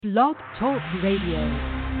Blog Talk Radio.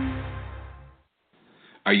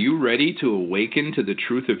 Are you ready to awaken to the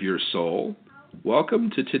truth of your soul? Welcome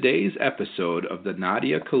to today's episode of the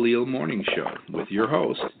Nadia Khalil Morning Show with your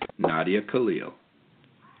host, Nadia Khalil.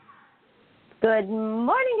 Good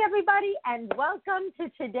morning, everybody, and welcome to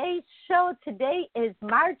today's show. Today is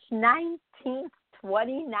March 19th,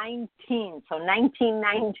 2019, so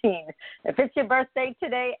 1919. If it's your birthday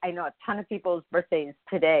today, I know a ton of people's birthdays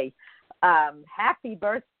today. Happy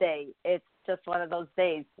birthday. It's just one of those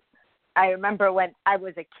days. I remember when I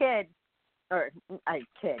was a kid, I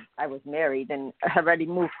was married and already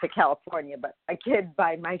moved to California, but a kid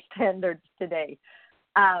by my standards today.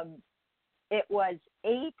 It was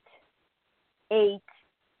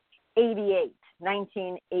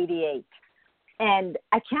 1988. And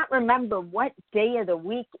I can't remember what day of the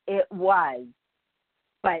week it was,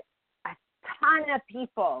 but a ton of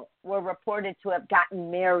people were reported to have gotten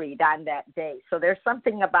married on that day. So there's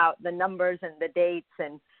something about the numbers and the dates,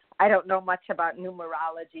 and I don't know much about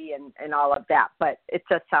numerology and all of that, but it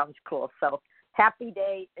just sounds cool. So happy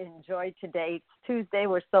day. Enjoy today. It's Tuesday.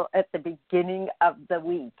 We're still at the beginning of the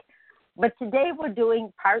week. But today we're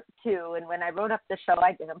doing part 2, and when I wrote up the show,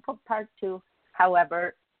 I didn't put part 2.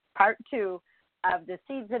 However, part 2 of the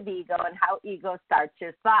seeds of ego and how ego starts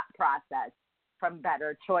your thought process from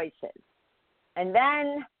better choices. And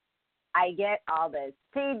then I get all this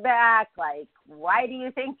feedback, like, why do you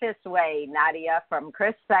think this way, Nadia, from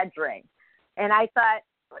Chris Cedric? And I thought,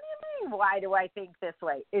 what do you mean, why do I think this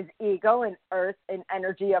way? Is ego and earth an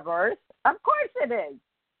energy of earth? Of course it is.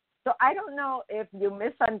 So I don't know if you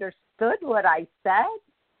misunderstood what I said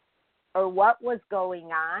or what was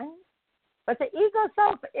going on, but the ego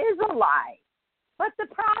self is a lie. But the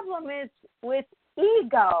problem is with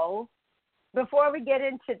ego, before we get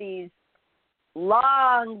into these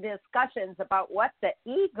long discussions about what the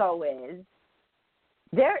ego is,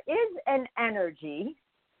 there is an energy,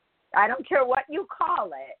 I don't care what you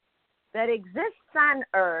call it, that exists on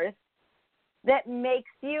earth that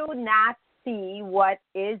makes you not see what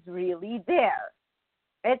is really there.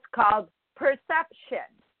 It's called perception.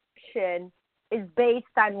 Perception is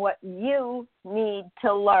based on what you need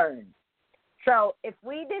to learn. So if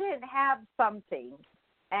we didn't have something,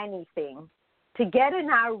 anything, to get in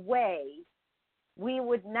our way, we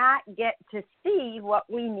would not get to see what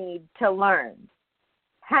we need to learn.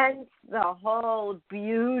 Hence the whole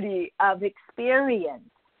beauty of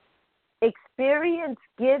experience. Experience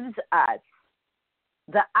gives us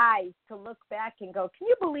the eyes to look back and go, can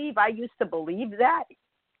you believe I used to believe that?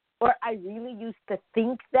 Or I really used to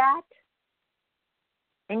think that?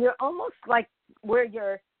 And you're almost like where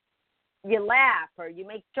you laugh or you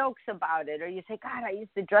make jokes about it, or you say, God, I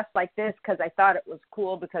used to dress like this because I thought it was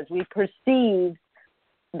cool, because we perceived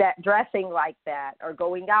that dressing like that or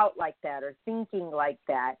going out like that or thinking like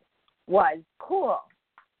that was cool.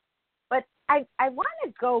 But I want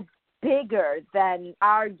to go bigger than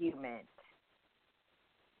argument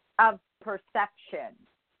of perception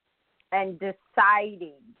and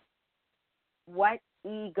deciding what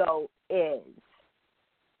ego is.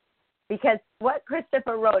 Because what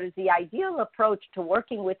Christopher wrote is the ideal approach to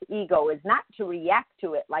working with ego is not to react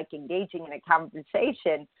to it like engaging in a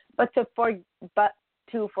conversation, but to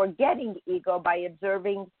forgetting ego by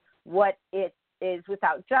observing what it is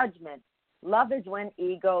without judgment. Love is when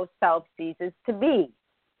ego self ceases to be.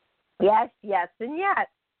 Yes, yes, and yes.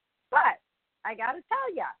 But I got to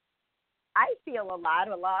tell you, I feel a lot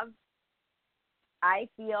of love. I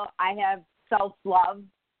feel I have self-love.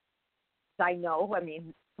 I know,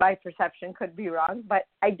 my perception could be wrong, but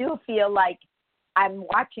I do feel like I'm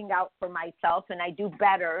watching out for myself, and I do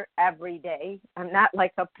better every day. I'm not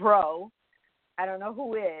like a pro. I don't know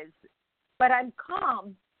who is, but I'm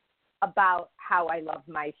calm about how I love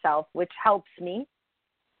myself, which helps me.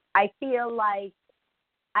 I feel like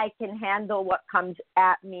I can handle what comes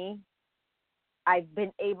at me. I've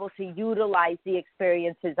been able to utilize the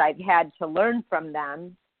experiences I've had to learn from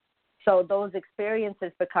them. So those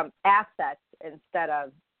experiences become assets instead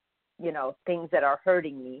of, things that are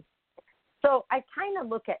hurting me. So I kind of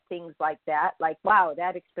look at things like that, like, wow,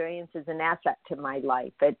 that experience is an asset to my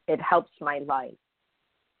life. It helps my life.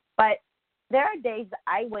 But there are days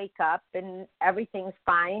I wake up and everything's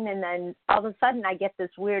fine, and then all of a sudden I get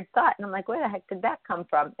this weird thought, and I'm like, where the heck did that come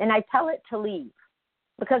from? And I tell it to leave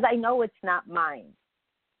because I know it's not mine.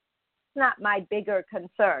 It's not my bigger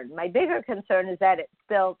concern. My bigger concern is that it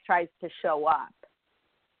still tries to show up.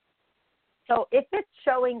 So if it's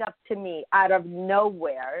showing up to me out of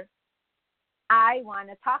nowhere, I want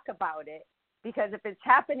to talk about it, because if it's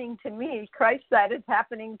happening to me, Christ said it's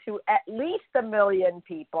happening to at least 1 million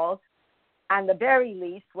people. on the very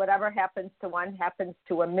least, whatever happens to one happens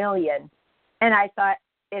to a million. And I thought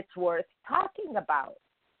it's worth talking about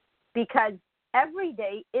because every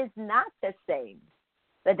day is not the same.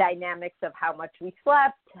 The dynamics of how much we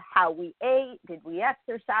slept, how we ate, did we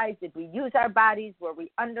exercise, did we use our bodies, were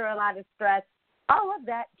we under a lot of stress, all of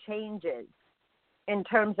that changes in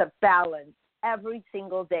terms of balance every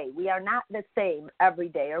single day. We are not the same every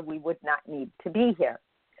day or we would not need to be here.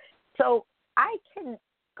 So I can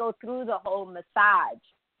go through the whole massage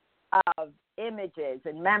of images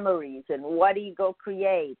and memories and what ego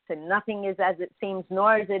creates, and nothing is as it seems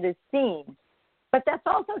nor as it is seen. But that's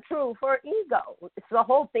also true for ego. It's the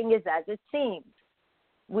whole thing is as it seems.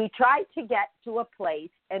 We try to get to a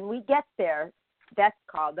place, and we get there. That's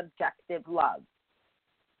called objective love.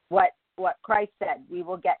 What Christ said, we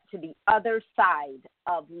will get to the other side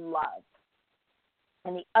of love.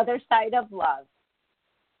 And the other side of love,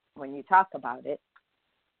 when you talk about it,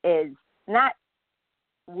 is not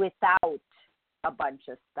without a bunch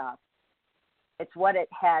of stuff. It's what it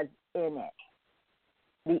has in it.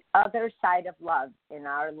 The other side of love in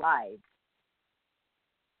our lives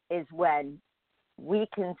is when we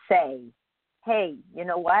can say, hey, you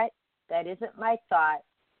know what? That isn't my thought.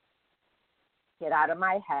 Get out of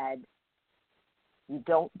my head. You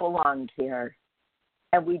don't belong here.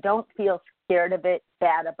 And we don't feel scared of it,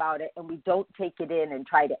 bad about it, and we don't take it in and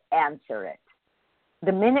try to answer it.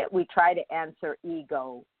 The minute we try to answer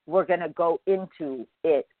ego, we're going to go into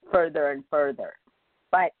it further and further.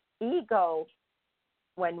 But ego,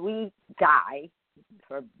 when we die,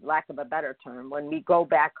 for lack of a better term, when we go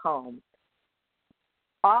back home,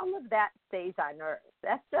 all of that stays on earth.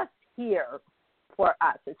 That's just here for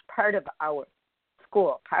us. It's part of our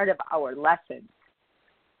school, part of our lessons.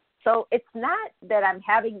 So it's not that I'm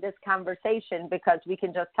having this conversation because we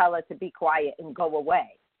can just tell it to be quiet and go away,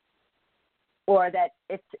 or that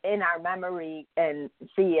it's in our memory and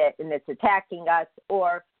see it and it's attacking us,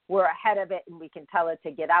 or we're ahead of it and we can tell it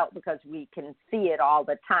to get out because we can see it all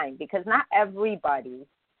the time. Because not everybody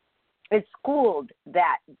is schooled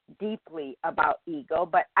that deeply about ego,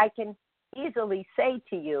 but I can easily say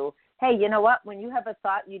to you, hey, you know what? When you have a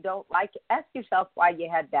thought you don't like, ask yourself why you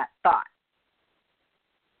had that thought.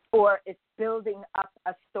 Or it's building up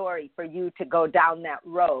a story for you to go down that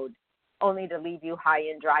road only to leave you high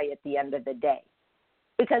and dry at the end of the day.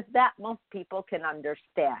 Because that most people can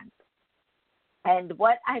understand. And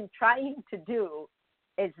what I'm trying to do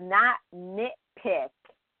is not nitpick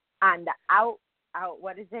on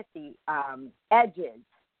the edges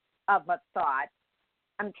of a thought.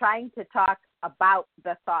 I'm trying to talk about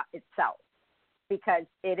the thought itself because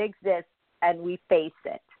it exists and we face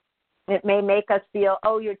it. It may make us feel,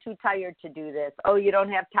 oh, you're too tired to do this. Oh, you don't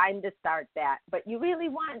have time to start that. But you really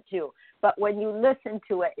want to. But when you listen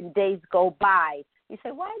to it and days go by, you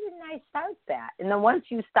say, why didn't I start that? And then once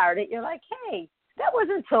you start it, you're like, hey, that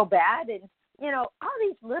wasn't so bad. And, you know, all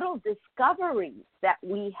these little discoveries that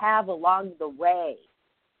we have along the way.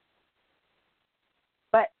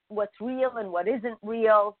 But what's real and what isn't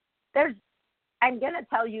real, I'm going to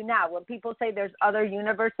tell you now, when people say there's other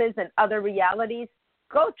universes and other realities,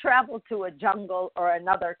 go travel to a jungle or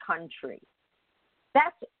another country.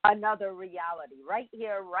 That's another reality. Right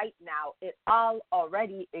here, right now, it all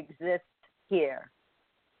already exists here.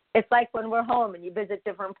 It's like when we're home and you visit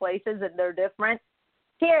different places and they're different.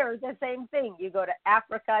 Here, the same thing. You go to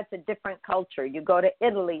Africa, it's a different culture. You go to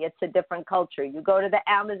Italy, it's a different culture. You go to the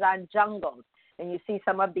Amazon jungles and you see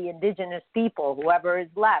some of the indigenous people, whoever is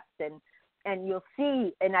left. And you'll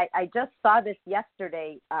see, and I just saw this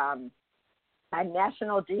yesterday, on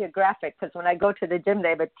National Geographic, because when I go to the gym, they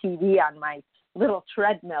have a TV on my little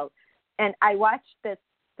treadmill. And I watched this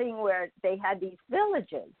thing where they had these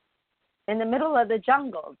villages in the middle of the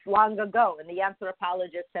jungle long ago. And the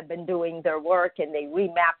anthropologists have been doing their work, and they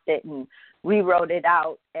remapped it and rewrote it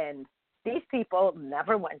out. And these people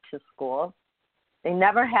never went to school. They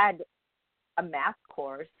never had a math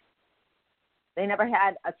course. They never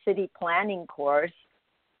had a city planning course.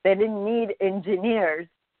 They didn't need engineers.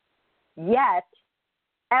 Yet,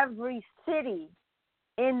 every city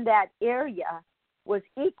in that area was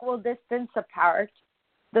equal distance apart.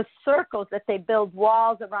 The circles that they built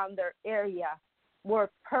walls around their area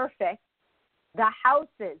were perfect. The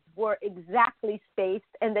houses were exactly spaced,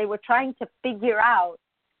 and they were trying to figure out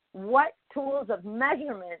what tools of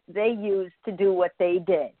measurement they used to do what they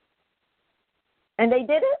did. And they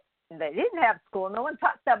did it. They didn't have school. No one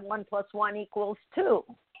taught them 1 + 1 = 2.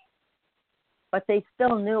 But they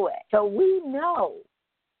still knew it. So we know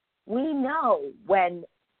when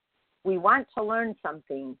we want to learn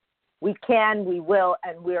something, we can, we will,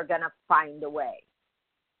 and we're going to find a way.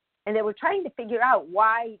 And they were trying to figure out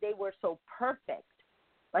why they were so perfect.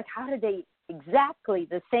 Like, how did they exactly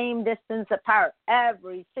the same distance apart,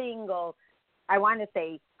 every single, I want to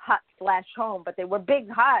say hut/home, but they were big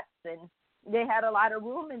huts, and they had a lot of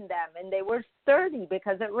room in them, and they were sturdy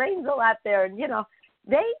because it rains a lot there. And,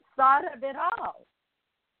 they thought of it all,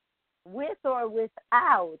 with or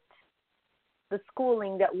without the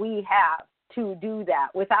schooling that we have to do that,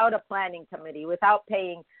 without a planning committee, without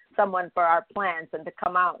paying someone for our plans and to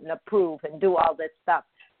come out and approve and do all this stuff.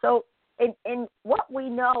 So in what we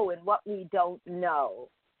know and what we don't know,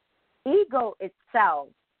 ego itself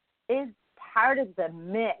is part of the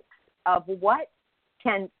mix of what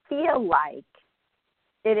can feel like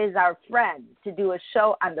it is our friend to do a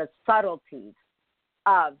show on the subtleties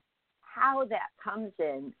of how that comes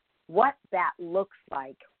in, what that looks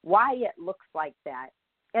like, why it looks like that.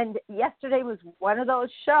 And yesterday was one of those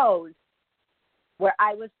shows where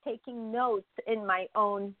I was taking notes in my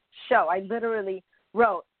own show. I literally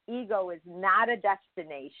wrote, ego is not a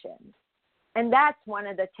destination. And that's one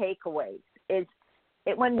of the takeaways, is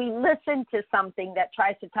when we listen to something that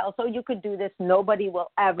tries to tell us, oh, you could do this, nobody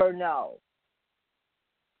will ever know.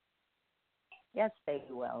 Yes, they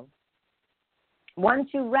will. Once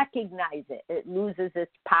you recognize it, it loses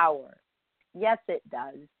its power. Yes, it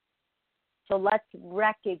does. So let's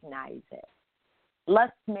recognize it.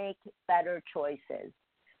 Let's make better choices.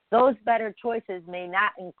 Those better choices may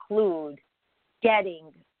not include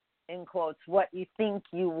getting, in quotes, what you think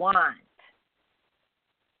you want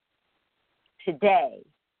today,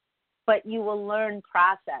 but you will learn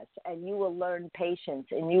process, and you will learn patience,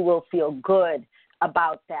 and you will feel good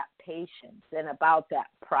about that patience and about that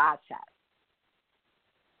process.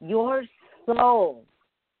 Your soul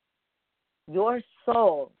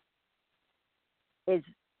is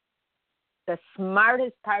the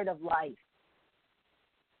smartest part of life.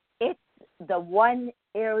 It's the one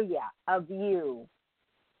area of you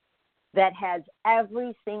that has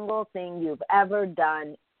every single thing you've ever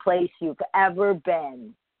done, place you've ever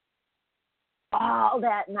been. All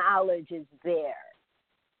that knowledge is there.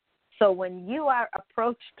 So when you are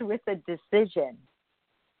approached with a decision,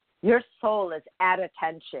 your soul is at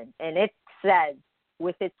attention, and it says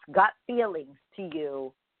with its gut feelings to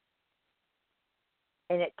you,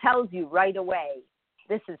 and it tells you right away,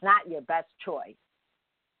 this is not your best choice.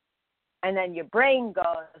 And then your brain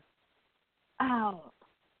goes, oh,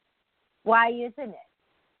 why isn't it?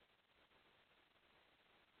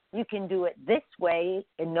 You can do it this way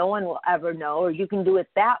and no one will ever know, or you can do it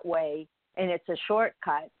that way and it's a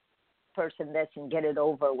shortcut, person this, and get it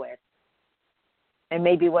over with. And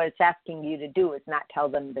maybe what it's asking you to do is not tell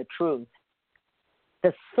them the truth.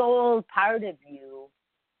 The soul part of you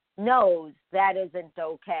knows that isn't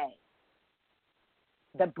okay.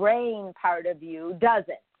 The brain part of you doesn't.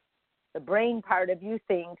 The brain part of you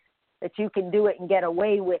thinks that you can do it and get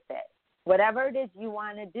away with it, whatever it is you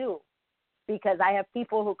want to do. Because I have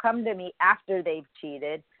people who come to me after they've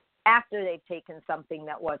cheated, after they've taken something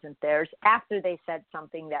that wasn't theirs, after they said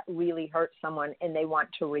something that really hurt someone, and they want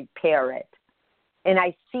to repair it. And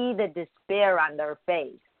I see the despair on their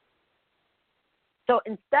face. So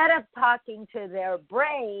instead of talking to their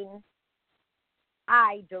brain,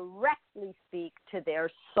 I directly speak to their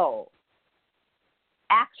soul.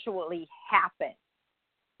 Actually happen.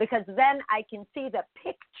 Because then I can see the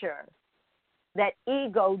picture that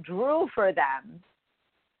ego drew for them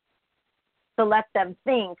to let them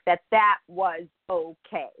think that that was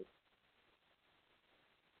okay.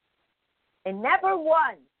 And never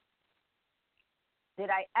once did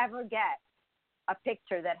I ever get a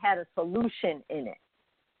picture that had a solution in it.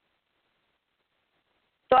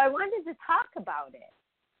 So I wanted to talk about it.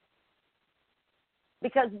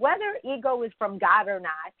 Because whether ego is from God or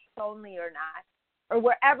not, only or not, or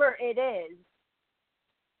wherever it is,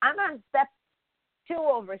 I'm on step 2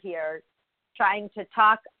 over here trying to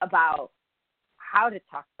talk about how to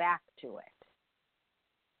talk back to it,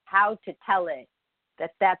 how to tell it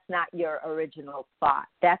that that's not your original thought.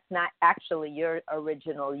 That's not actually your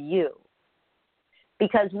original you.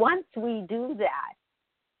 Because once we do that,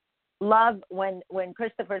 love, when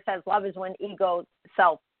Christopher says love is when ego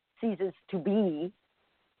self ceases to be,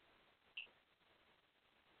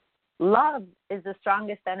 love is the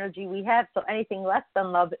strongest energy we have. So anything less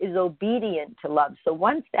than love is obedient to love. So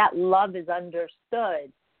once that love is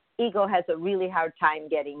understood, ego has a really hard time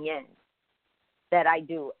getting in. That I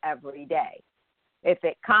do every day. If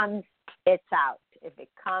it comes, it's out. If it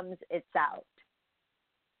comes, it's out.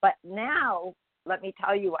 But now, let me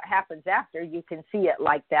tell you what happens after. You can see it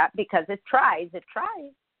like that because it tries.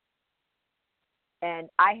 And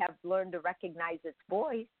I have learned to recognize its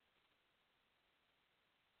voice.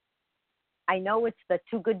 I know it's the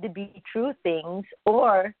too good to be true things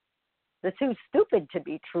or the too stupid to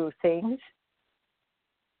be true things.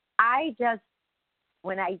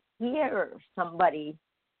 When I hear somebody,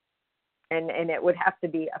 and it would have to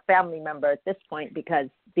be a family member at this point because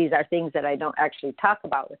these are things that I don't actually talk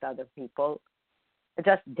about with other people,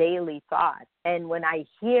 just daily thoughts. And when I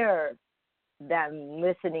hear them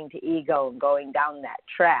listening to ego and going down that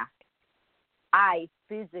track, I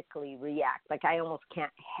physically react. Like I almost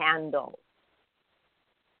can't handle.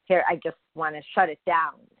 Here, I just want to shut it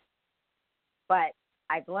down. But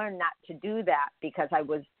I've learned not to do that because I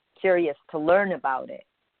was curious to learn about it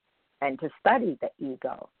and to study the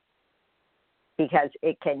ego, because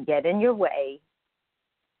it can get in your way.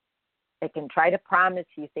 It can try to promise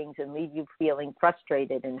you things and leave you feeling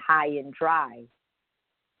frustrated and high and dry.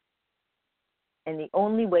 And the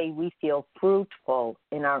only way we feel fruitful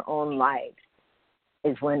in our own lives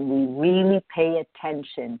is when we really pay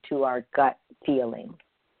attention to our gut feeling.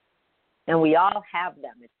 And we all have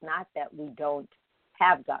them. It's not that we don't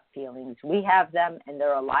have gut feelings. We have them, and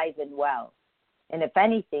they're alive and well. And if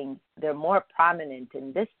anything, they're more prominent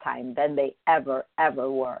in this time than they ever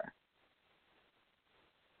were.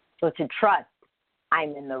 So to trust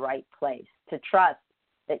I'm in the right place, to trust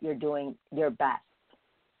that you're doing your best,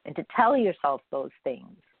 and to tell yourself those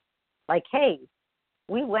things. Like, hey,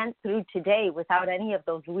 we went through today without any of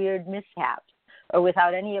those weird mishaps or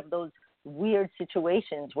without any of those weird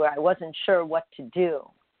situations where I wasn't sure what to do.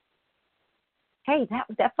 Hey,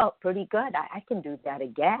 that felt pretty good. I can do that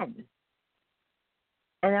again.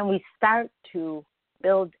 And then we start to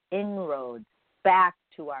build inroads back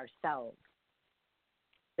to ourselves.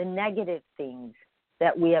 The negative things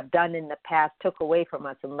that we have done in the past took away from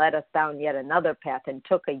us and led us down yet another path and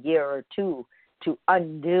took a year or two to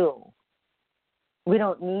undo. We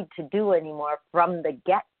don't need to do anymore from the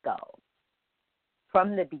get-go.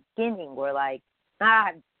 From the beginning, we're like,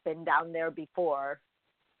 I've been down there before.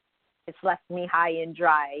 It's left me high and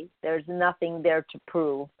dry. There's nothing there to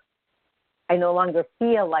prove. I no longer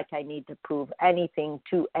feel like I need to prove anything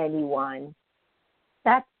to anyone.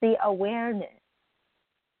 That's the awareness.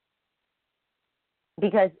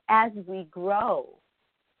 Because as we grow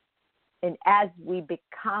and as we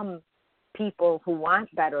become people who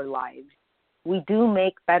want better lives, we do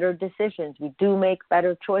make better decisions. We do make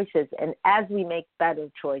better choices. And as we make better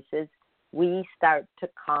choices, we start to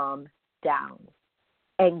calm down.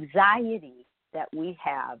 Anxiety that we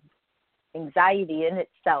have, anxiety in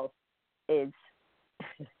itself is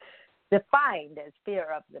defined as fear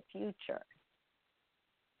of the future.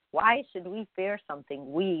 Why should we fear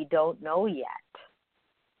something we don't know yet?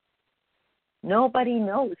 Nobody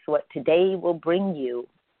knows what today will bring you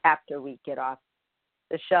after we get off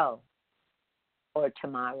the show, or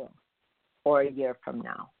tomorrow, or a year from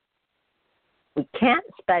now. We can't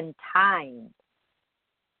spend time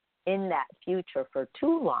in that future for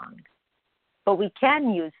too long, but we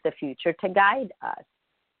can use the future to guide us.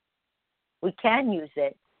 We can use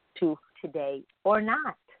it to today or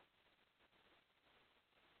not.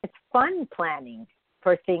 It's fun planning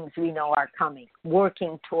for things we know are coming,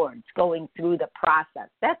 working towards, going through the process.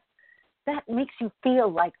 That makes you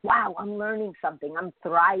feel like, wow, I'm learning something, I'm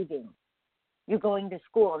thriving. You're going to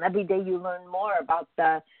school, and every day you learn more about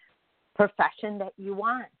the profession that you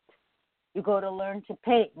want. You go to learn to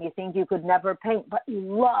paint, and you think you could never paint, but you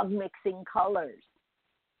love mixing colors.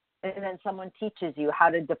 And then someone teaches you how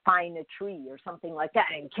to define a tree or something like that,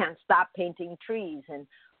 and you can't stop painting trees. And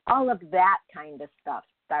all of that kind of stuff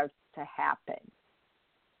starts to happen.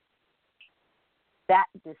 That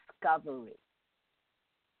discovery.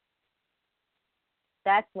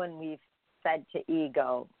 That's when we've said to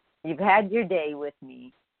ego, you've had your day with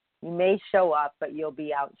me. You may show up, but you'll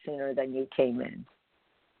be out sooner than you came in.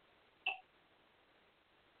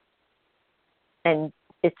 And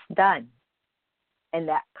it's done. And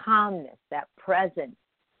that calmness, that present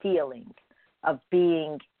feeling of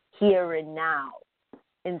being here and now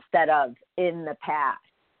instead of in the past.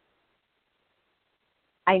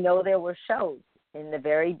 I know there were shows in the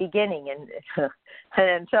very beginning and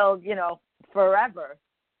until, forever,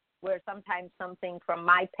 where sometimes something from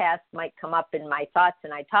my past might come up in my thoughts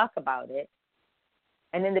and I talk about it.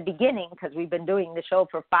 And in the beginning, because we've been doing the show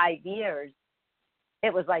for 5 years,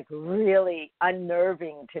 it was like really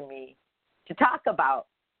unnerving to me to talk about.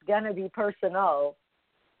 It's going to be personal.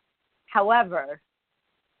 However,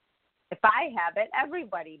 if I have it,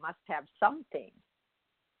 everybody must have something.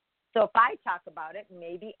 So if I talk about it,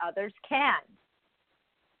 maybe others can.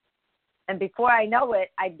 And before I know it,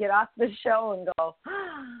 I'd get off the show and go,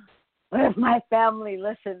 what if my family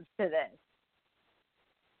listens to this?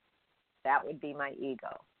 That would be my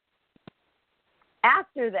ego.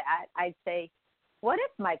 After that, I'd say, what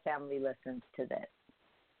if my family listens to this?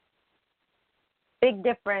 Big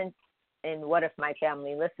difference in what if my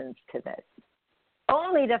family listens to this.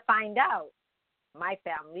 Only to find out my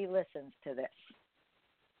family listens to this.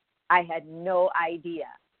 I had no idea.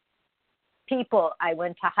 People I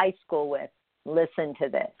went to high school with listen to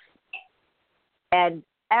this. And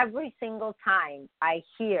every single time I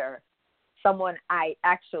hear someone I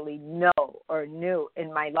actually know or knew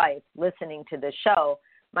in my life listening to the show,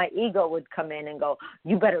 my ego would come in and go,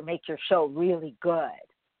 you better make your show really good.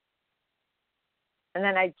 And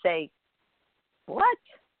then I'd say, what?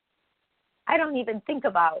 I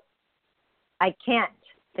can't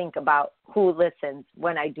think about who listens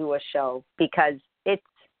when I do a show because it's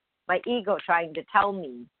my ego trying to tell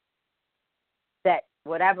me that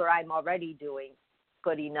whatever I'm already doing is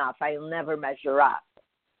good enough. I'll never measure up.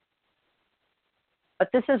 But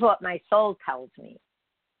this is what my soul tells me.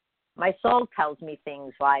 My soul tells me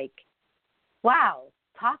things like, wow,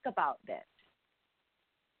 talk about this.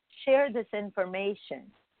 Share this information.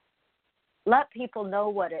 Let people know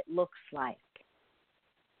what it looks like.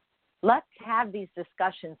 Let's have these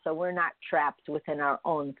discussions so we're not trapped within our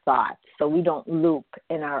own thoughts, so we don't loop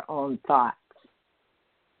in our own thoughts.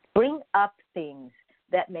 Bring up things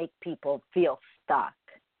that make people feel stuck.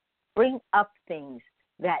 Bring up things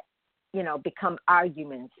that, become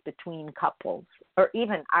arguments between couples or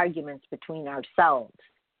even arguments between ourselves.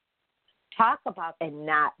 Talk about and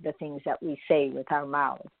not the things that we say with our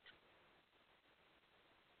mouths.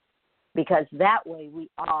 Because that way we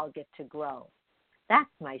all get to grow. That's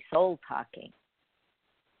my soul talking.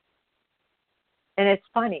 And it's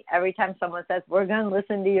funny, every time someone says, we're going to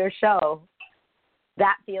listen to your show,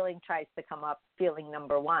 that feeling tries to come up, feeling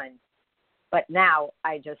number one. But now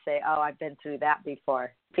I just say, oh, I've been through that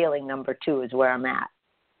before. Feeling number two is where I'm at.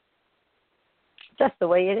 Just the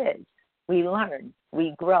way it is. We learn,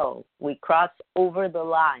 we grow, we cross over the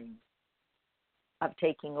line of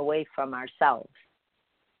taking away from ourselves.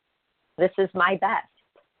 This is my best,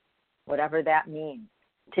 whatever that means.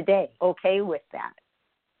 Today, okay with that.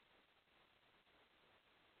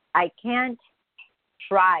 I can't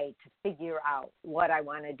try to figure out what I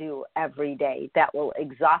want to do every day. That will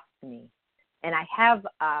exhaust me. And I had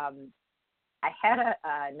an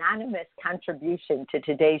anonymous contribution to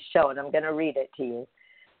today's show, and I'm going to read it to you.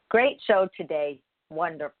 Great show today.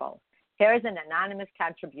 Wonderful. Here's an anonymous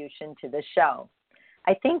contribution to the show.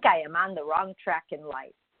 I think I am on the wrong track in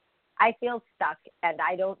life. I feel stuck, and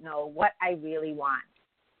I don't know what I really want.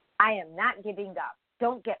 I am not giving up.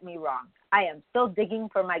 Don't get me wrong. I am still digging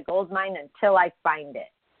for my gold mine until I find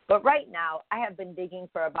it. But right now, I have been digging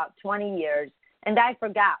for about 20 years, and I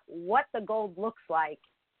forgot what the gold looks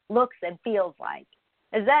and feels like.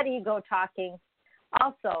 Is that ego talking?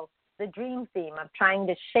 Also, the dream theme of trying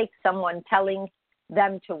to shake someone, telling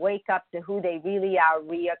them to wake up to who they really are,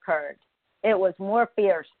 reoccurred. It was more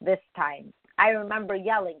fierce this time. I remember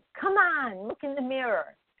yelling, come on, look in the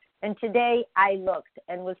mirror. And today I looked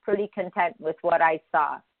and was pretty content with what I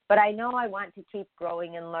saw. But I know I want to keep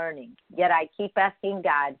growing and learning. Yet I keep asking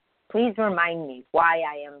God, please remind me why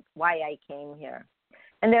I came here.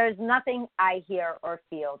 And there is nothing I hear or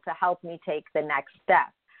feel to help me take the next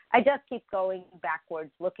step. I just keep going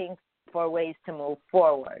backwards, looking for ways to move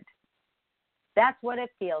forward. That's what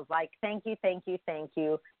it feels like. Thank you, thank you, thank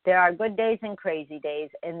you. There are good days and crazy days.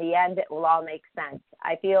 In the end, it will all make sense.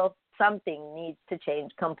 I feel something needs to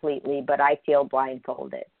change completely, but I feel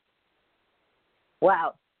blindfolded.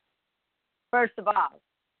 Well, first of all,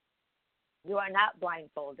 you are not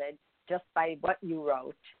blindfolded just by what you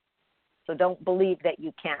wrote. So don't believe that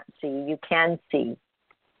you can't see. You can see.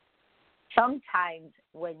 Sometimes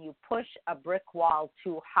when you push a brick wall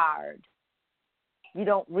too hard, you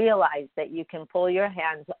don't realize that you can pull your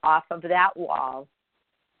hands off of that wall,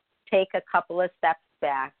 take a couple of steps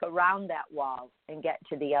back around that wall, and get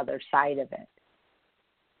to the other side of it.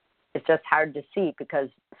 It's just hard to see because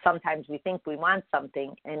sometimes we think we want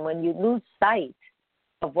something, and when you lose sight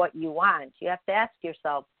of what you want, you have to ask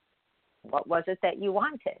yourself, what was it that you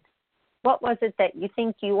wanted? What was it that you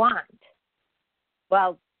think you want?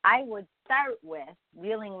 Well, I would start with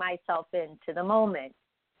reeling myself into the moment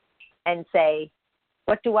and say,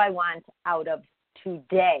 what do I want out of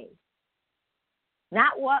today?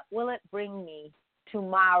 Not what will it bring me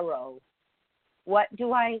tomorrow. What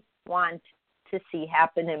do I want to see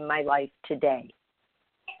happen in my life today?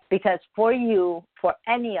 Because for you, for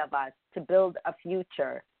any of us to build a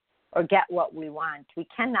future or get what we want, we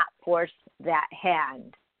cannot force that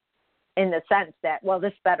hand in the sense that, well,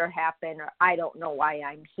 this better happen or I don't know why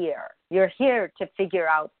I'm here. You're here to figure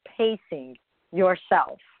out pacing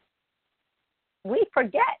yourself. we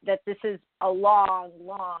forget that this is a long,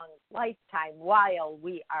 long lifetime while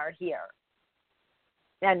we are here.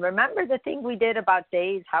 And remember the thing we did about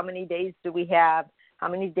days? How many days do we have? How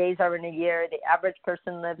many days are in a year? The average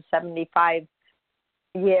person lives 75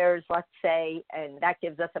 years, let's say, and that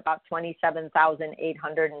gives us about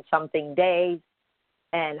 27,800 and something days.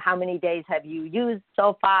 And how many days have you used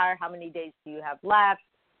so far? How many days do you have left?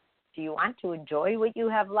 Do you want to enjoy what you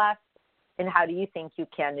have left? And how do you think you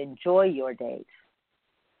can enjoy your days?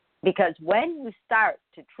 Because when you start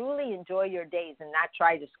to truly enjoy your days and not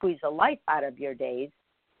try to squeeze the life out of your days,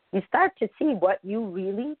 you start to see what you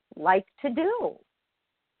really like to do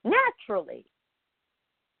naturally.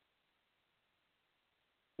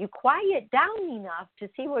 You quiet down enough to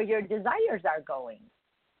see where your desires are going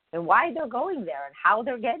and why they're going there and how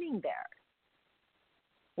they're getting there.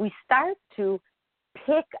 We start to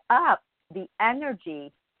pick up the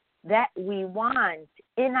energy that we want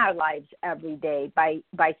in our lives every day by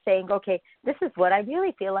saying, okay, this is what I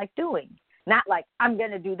really feel like doing. Not like, I'm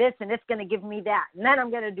going to do this and it's going to give me that. And then I'm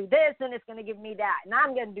going to do this and it's going to give me that. And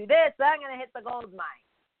I'm going to do this and I'm going to hit the gold mine.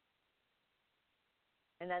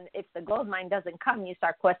 And then if the gold mine doesn't come, you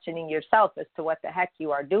start questioning yourself as to what the heck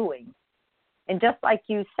you are doing. And just like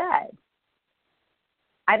you said,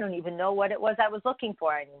 I don't even know what it was I was looking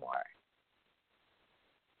for anymore.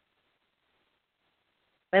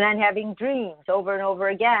 And then having dreams over and over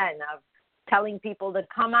again of telling people to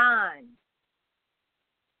come on.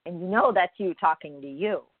 And you know that's you talking to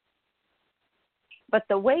you. But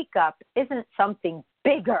the wake up isn't something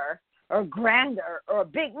bigger or grander or a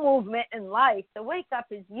big movement in life. The wake up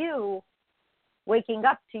is you waking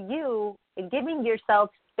up to you and giving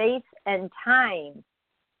yourself space and time,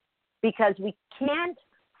 because we can't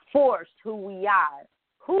force who we are.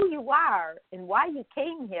 Who you are and why you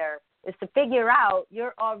came here is to figure out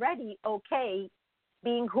you're already okay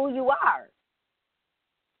being who you are.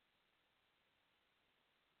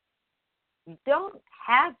 You don't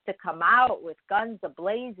have to come out with guns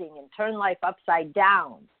a-blazing and turn life upside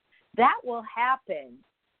down. That will happen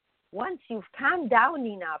once you've calmed down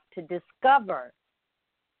enough to discover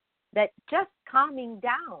that just calming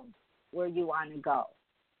down where you want to go.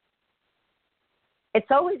 It's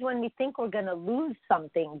always when we think we're going to lose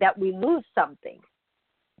something that we lose something,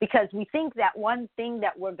 because we think that one thing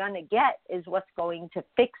that we're going to get is what's going to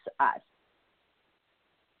fix us.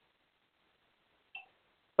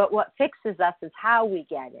 But what fixes us is how we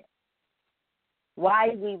get it,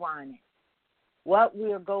 why we want it, what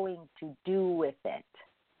we're going to do with it.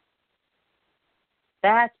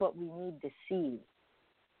 That's what we need to see.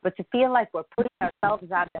 But to feel like we're putting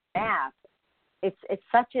ourselves on the map, it's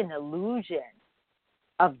such an illusion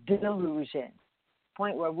of delusion,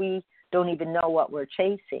 point where we don't even know what we're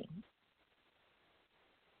chasing.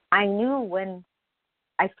 I knew when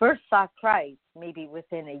I first saw Christ, maybe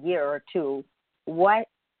within a year or two, what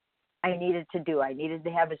I needed to do. I needed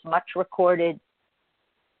to have as much recorded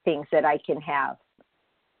things that I can have,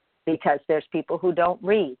 because there's people who don't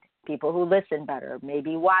read, people who listen better,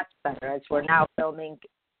 maybe watch better, as we're now filming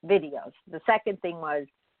videos. The second thing was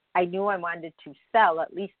I knew I wanted to sell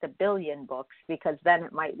at least 1 billion books, because then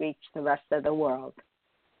it might reach the rest of the world.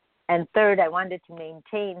 And third, I wanted to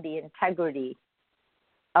maintain the integrity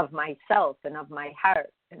of myself and of my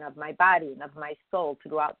heart and of my body and of my soul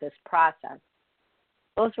throughout this process.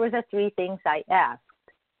 Those were the 3 things I asked,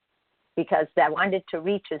 because I wanted to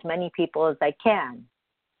reach as many people as I can.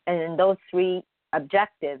 And in those 3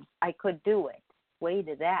 objectives, I could do it. Way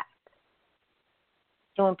to that.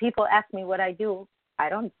 So when people ask me what I do, I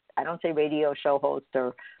don't say radio show host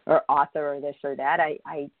or author or this or that.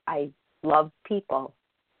 I love people.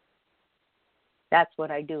 That's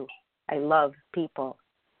what I do. I love people.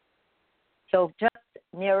 So just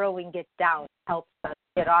narrowing it down helps us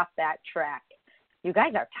get off that track. You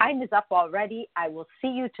guys, our time is up already. I will see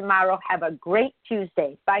you tomorrow. Have a great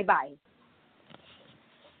Tuesday. Bye-bye.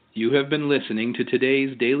 You have been listening to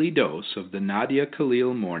today's daily dose of the Nadia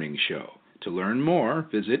Khalil Morning Show. To learn more,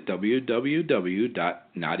 visit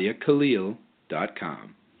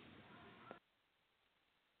www.nadiakhalil.com.